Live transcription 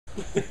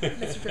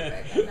Mr.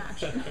 Perfect in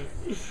action.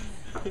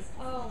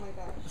 Oh my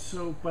gosh.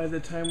 So by the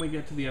time we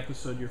get to the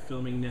episode you're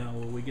filming now,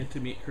 will we get to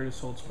meet Curtis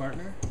Holt's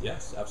partner?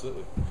 Yes,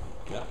 absolutely.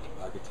 Yeah,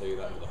 I could tell you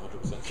that with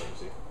 100%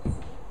 certainty.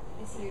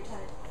 Is he your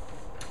type?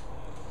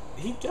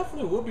 He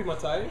definitely would be my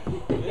type.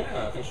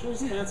 Yeah, for sure.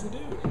 He's a handsome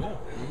dude. Yeah.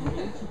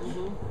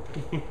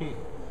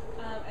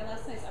 In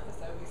last night's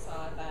episode, we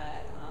saw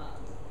that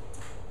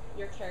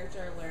your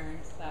character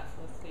learned that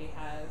Felicity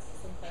has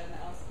something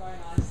else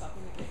going on,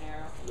 something with the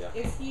arrow. Yeah.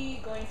 Is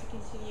he going to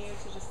continue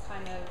to just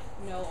kind of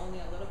know only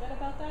a little bit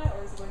about that,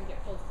 or is he going to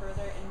get pulled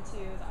further into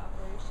the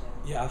operation?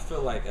 Yeah, I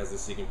feel like as the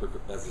season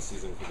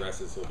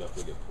progresses, he'll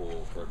definitely get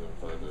pulled further and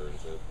further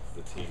into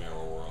the Team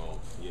Arrow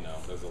world. You know,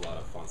 there's a lot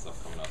of fun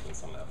stuff coming up in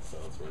some of the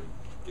episodes where he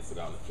gets it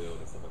out in the field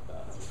and stuff like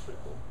that. So it's pretty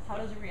cool. How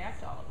does he react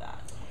to all of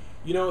that?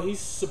 You know, he's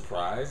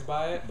surprised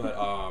by it, but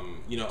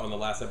you know, on the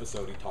last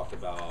episode, he talked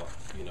about,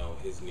 you know,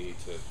 his need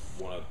to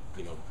want to,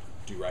 you know,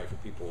 do right for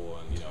people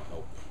and, you know,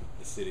 help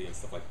the city and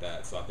stuff like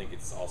that. So I think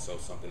it's also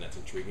something that's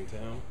intriguing to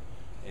him,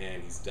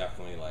 and he's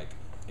definitely like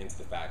into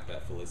the fact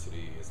that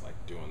Felicity is like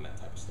doing that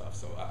type of stuff.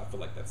 So I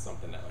feel like that's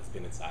something that has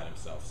been inside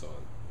himself. So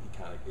he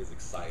kind of is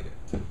excited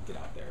to get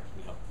out there,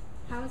 you know.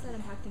 How is that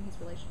impacting his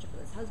relationship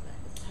with his husband?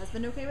 Is his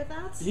husband okay with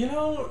that? You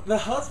know, the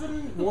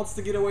husband wants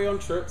to get away on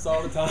trips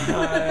all the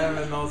time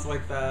and all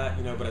like that,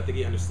 you know, but I think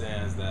he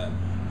understands that,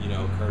 you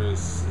know,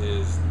 Curtis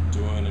is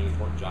doing an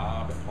important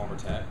job at Palmer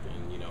Tech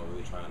and, you know,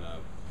 really trying to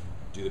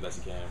do the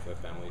best he can for the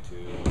family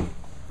too,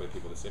 for the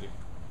people of the city.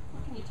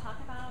 Well, can you talk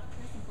about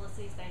Chris and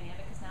Felicity's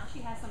dynamic? Because now she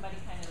has somebody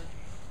kind of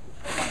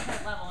at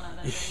her level and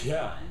that's very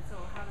fun. So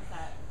how does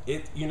that...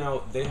 You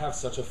know, they have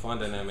such a fun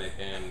dynamic,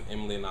 and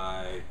Emily and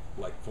I,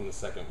 like, from the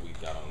second we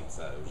got on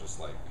set, it was just,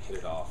 like, hit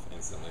it off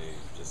instantly,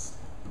 just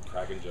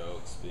cracking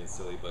jokes, being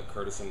silly. But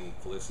Curtis and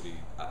Felicity,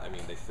 I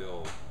mean, they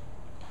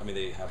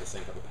have the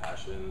same type of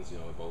passions, you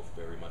know, they're both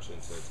very much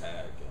into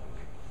tech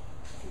and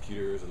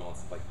computers and all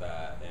stuff like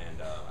that,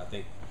 and I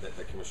think that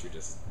the chemistry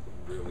just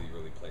really,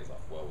 really plays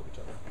off well with each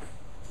other.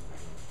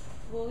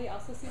 Will we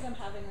also see them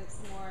having like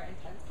some more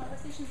intense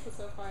conversations? But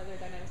so far, their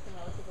dynamics been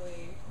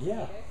relatively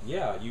comedic.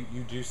 Yeah.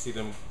 You do see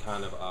them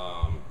kind of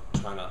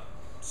trying to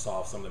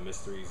solve some of the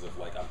mysteries of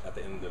like at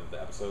the end of the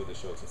episode. They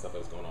showed some stuff that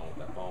was going on with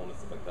that phone and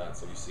stuff like that.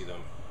 So you see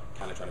them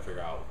kind of trying to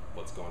figure out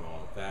what's going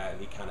on with that,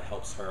 and he kind of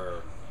helps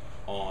her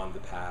on the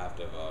path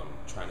of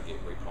trying to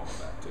get Ray Palmer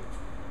back too.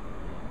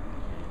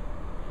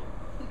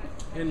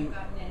 Have you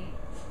gotten any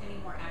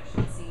more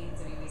action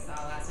scenes? I mean, we saw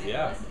last night.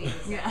 Yeah. Felicity was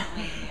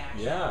definitely in the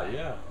action.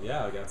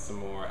 Yeah. I got some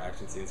more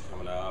action scenes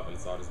coming up, and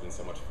it's all just been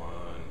so much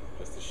fun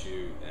just to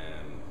shoot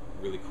and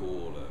really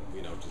cool to,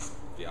 you know, just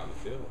be out in the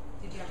field.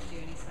 Did you have to do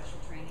any special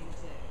training to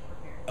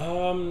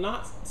prepare?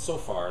 Not so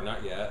far,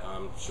 not yet.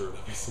 I'm sure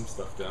there'll be some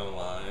stuff down the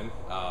line.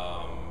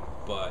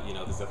 But you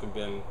know, there's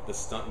definitely been the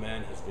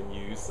stuntman has been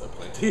used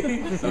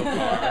plenty so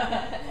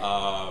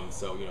far.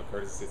 So you know,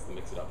 Curtis gets to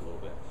mix it up a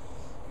little bit.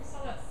 We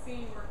saw that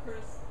scene where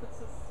Curtis puts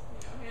his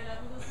hand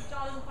up and his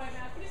jaw doesn't quite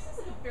match, but he seems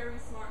like a very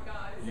smart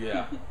guy. So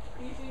Yeah.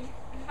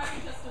 How do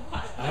you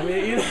justify that? I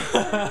mean,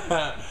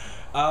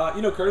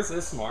 you know, Curtis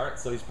is smart,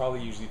 so he's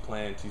probably usually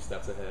playing 2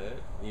 steps ahead.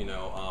 You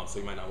know, so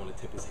he might not want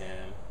to tip his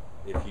hand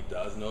if he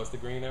does know it's the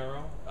Green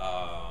Arrow.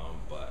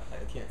 But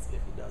I can't say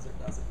if he does or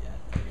doesn't yet.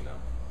 You know,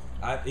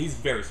 he's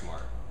very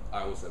smart.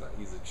 I will say that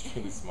he's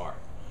extremely smart,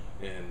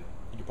 and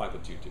you can probably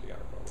put 2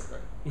 together, probably,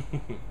 right?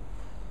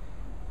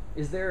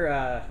 Is there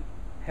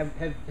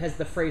has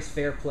the phrase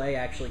fair play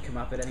actually come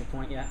up at any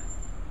point yet?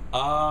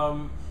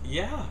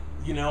 Yeah,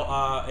 you know,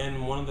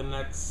 in one of the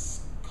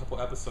next couple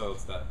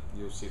episodes that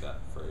you'll see that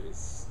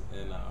phrase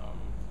in a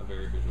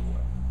very visual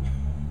way.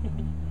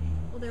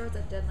 Well, there was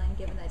a deadline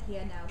given that he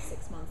had now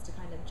 6 months to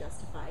kind of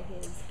justify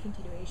his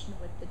continuation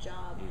with the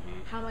job.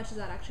 Mm-hmm. How much is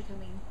that actually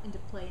coming into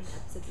play in the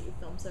episodes that you've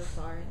filmed so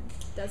far? And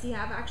does he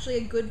have actually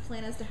a good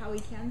plan as to how he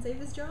can save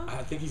his job?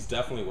 I think he's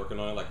definitely working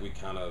on it. Like we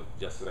kind of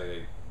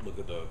yesterday looked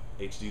at the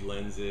HD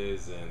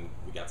lenses and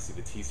we got to see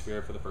the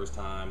T-Sphere for the first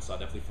time. So I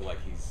definitely feel like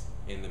he's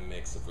in the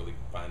mix of really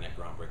finding that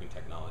groundbreaking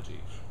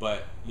technology.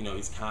 But you know,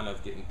 he's kind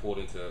of getting pulled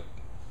into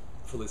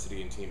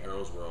Felicity and Team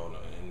Arrow's world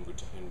in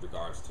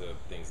regards to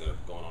things that are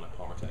going on at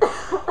Palmer Tech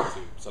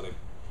too. So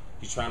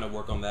he's trying to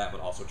work on that, but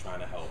also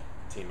trying to help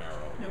Team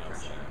Arrow. You know what I'm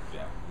saying?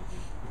 Yeah.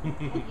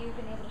 Have you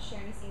been able to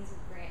share any scenes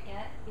with Grant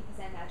yet? Because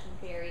I imagine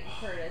Barry and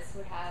Curtis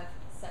would have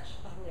such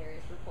a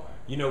hilarious rapport.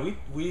 You know,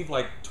 we've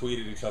like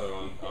tweeted each other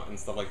on and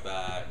stuff like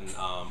that, and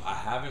I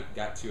haven't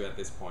got to at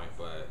this point,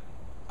 but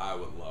I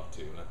would love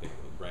to. And I think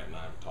Grant and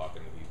I were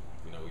talking, and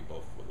we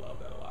both would love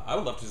that a lot. I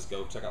would love to just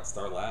go check out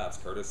Star Labs,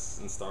 Curtis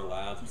and Star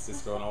Labs,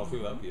 Cisco and all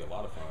three. That'd be a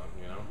lot of fun,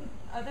 you know.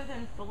 Other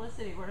than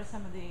Felicity, what are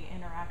some of the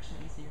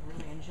interactions that you're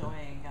really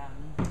enjoying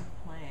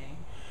playing?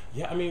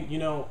 Yeah, I mean, you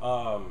know,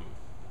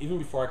 even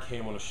before I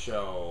came on the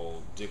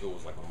show, Diggle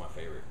was like one of my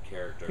favorite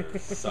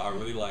characters. So I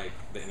really like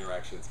the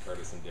interactions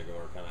Curtis and Diggle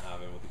are kind of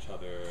having with each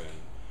other. And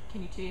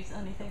can you tease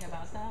anything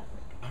about that?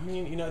 I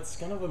mean, you know, it's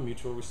kind of a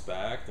mutual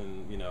respect,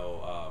 and you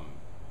know,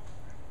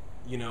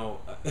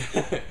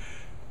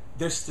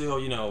 there's still,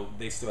 you know,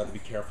 they still have to be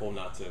careful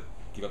not to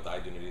give up the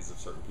identities of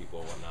certain people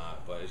and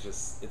whatnot. But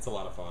it's a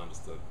lot of fun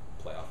just to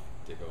play off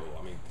Diggo.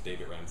 I mean,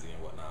 David Ramsey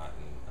and whatnot,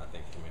 and I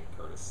think him and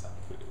Curtis have a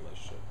pretty good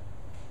relationship.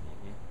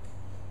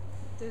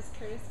 Does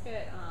Curtis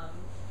get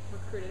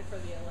recruited for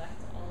the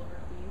Elect Oliver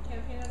Queen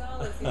campaign at all?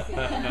 Does he see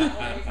that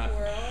in that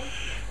world?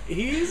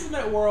 He's in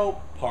that world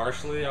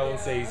partially. I wouldn't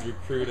say Yeah. he's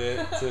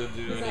recruited to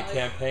do He's any not like-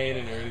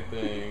 campaigning or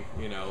anything,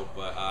 you know.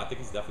 But I think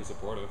he's definitely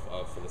supportive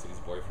of Felicity's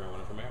boyfriend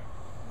running for mayor.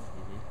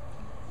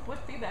 What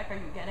feedback are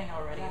you getting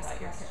already Last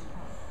about your question.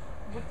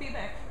 What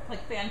feedback,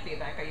 like fan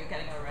feedback, are you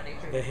getting already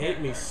for They your hate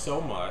me character? so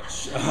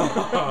much. They're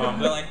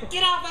like,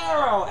 get off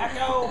Arrow,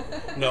 Echo.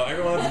 No,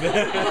 everyone's been.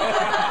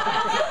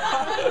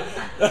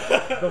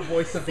 The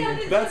voice of the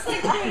internet.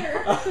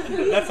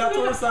 That's how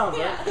Twitter sounds,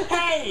 right?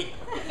 Hey,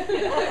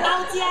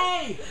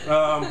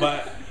 LTA.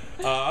 But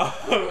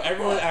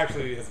everyone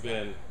actually has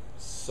been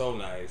so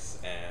nice,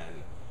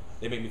 and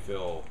they make me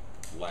feel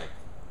like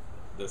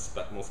the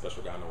most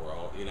special guy in the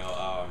world. You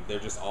know, they're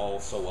just all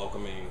so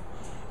welcoming.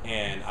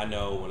 And I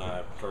know when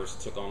I first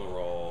took on the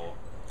role,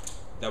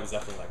 that was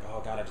definitely like, oh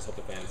God, I just hope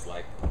the fans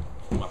like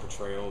my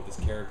portrayal of this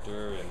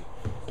character, and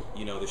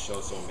you know, this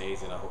show's so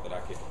amazing. I hope that I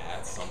could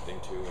add something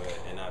to it,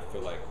 and I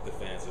feel like the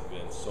fans have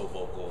been so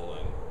vocal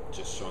and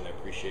just showing their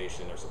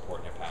appreciation, their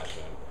support, and their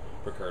passion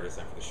for Curtis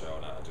and for the show,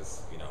 and I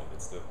just, you know,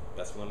 it's the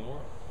best feeling in the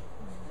world.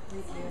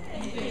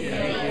 Thank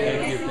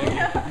you.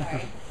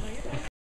 Thank you.